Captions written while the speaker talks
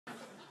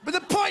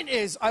point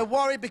is, I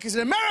worry because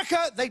in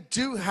America, they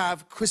do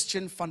have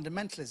Christian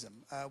fundamentalism.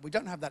 We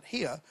don't have that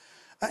here.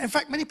 In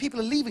fact, many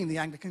people are leaving the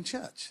Anglican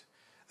Church.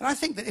 And I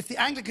think that if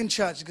the Anglican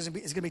Church is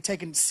going to be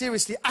taken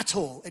seriously at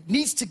all, it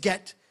needs to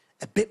get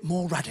a bit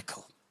more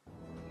radical.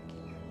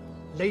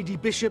 Lady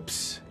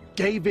bishops,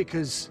 gay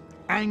vicars,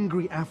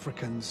 angry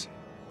Africans.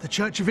 The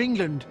Church of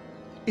England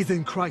is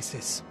in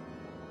crisis.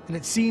 And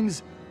it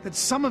seems that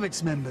some of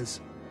its members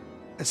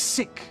are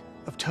sick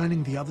of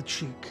turning the other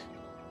cheek.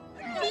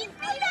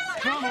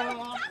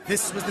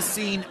 This was the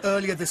scene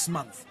earlier this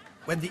month,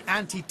 when the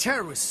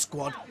anti-terrorist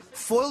squad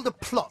foiled a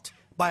plot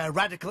by a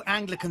radical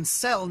Anglican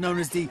cell known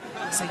as the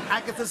St.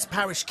 Agatha's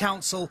Parish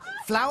Council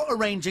Flower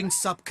Arranging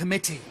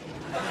Subcommittee.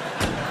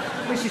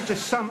 This is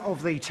just some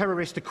of the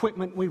terrorist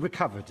equipment we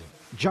recovered.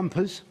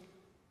 Jumpers,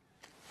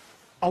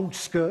 old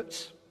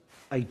skirts,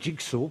 a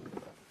jigsaw,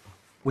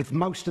 with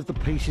most of the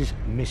pieces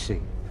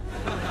missing.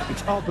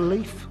 It's our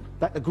belief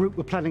that the group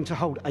were planning to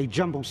hold a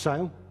jumble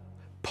sale,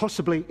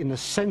 possibly in the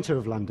centre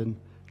of London,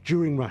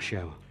 during rush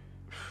hour.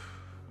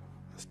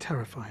 That's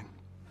terrifying.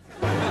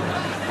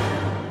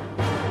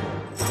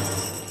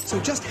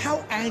 So just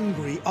how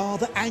angry are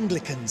the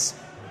Anglicans?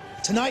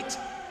 Tonight,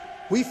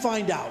 we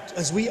find out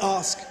as we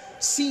ask,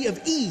 C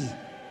of E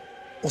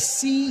or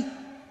C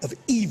of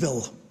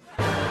evil?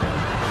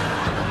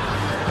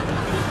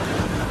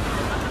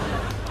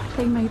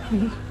 They made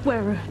me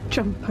wear a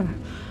jumper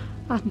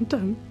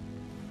and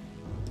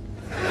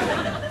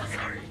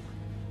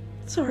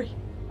Sorry.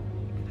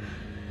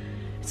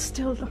 It's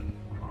still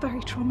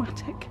very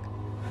traumatic.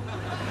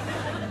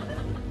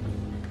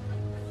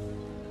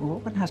 Well,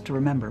 what one has to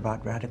remember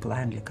about radical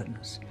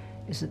Anglicans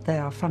is that they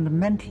are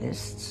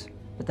fundamentalists,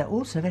 but they're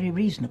also very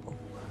reasonable.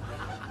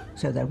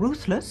 So they're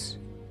ruthless,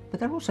 but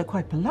they're also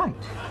quite polite.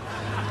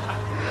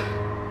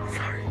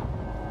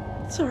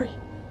 Sorry.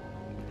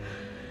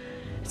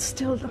 It's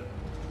still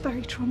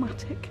very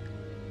traumatic.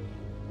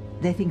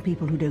 They think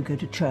people who don't go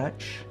to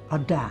church are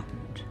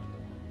damned.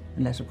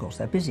 Unless, of course,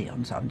 they're busy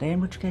on Sunday,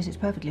 in which case it's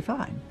perfectly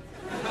fine.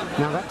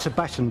 Now that's a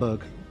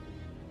Battenberg.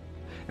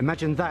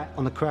 Imagine that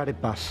on a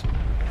crowded bus.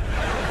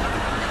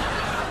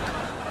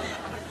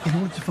 In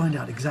order to find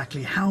out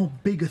exactly how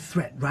big a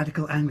threat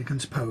radical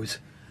Anglicans pose,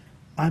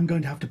 I'm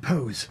going to have to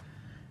pose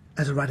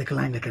as a radical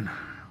Anglican.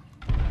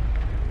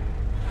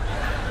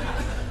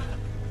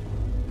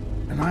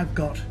 And I've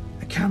got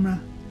a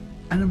camera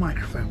and a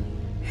microphone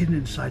hidden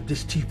inside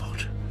this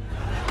teapot.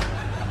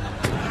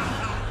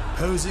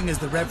 Posing as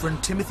the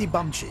Reverend Timothy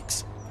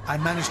Bumcheeks, I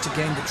managed to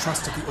gain the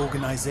trust of the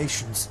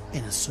organisation's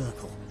inner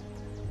circle.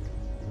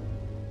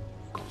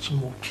 Got some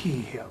more tea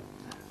here.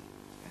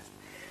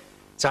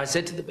 So I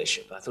said to the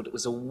bishop, I thought it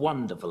was a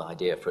wonderful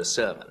idea for a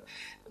sermon.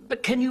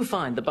 But can you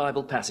find the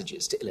Bible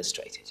passages to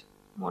illustrate it?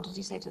 What did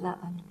he say to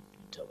that, then?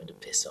 He told me to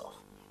piss off.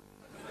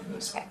 You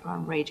expect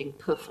one raging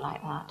poof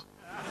like that.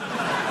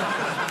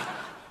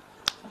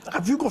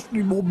 Have you got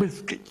any more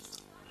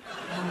biscuits?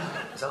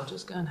 So I'll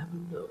just go and have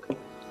a look.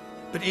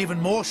 But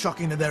even more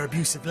shocking than their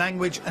abusive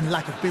language and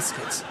lack of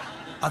biscuits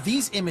are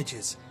these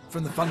images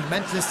from the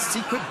fundamentalists'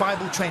 secret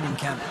Bible training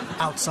camp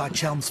outside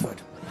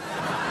Chelmsford.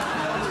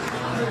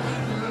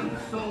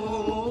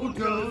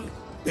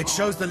 It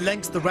shows the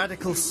lengths the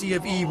radical C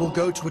of E will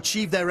go to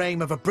achieve their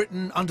aim of a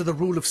Britain under the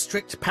rule of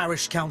strict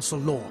parish council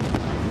law.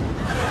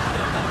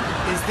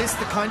 Is this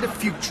the kind of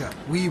future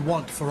we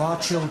want for our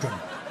children?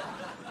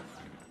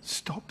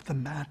 Stop the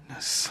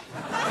madness.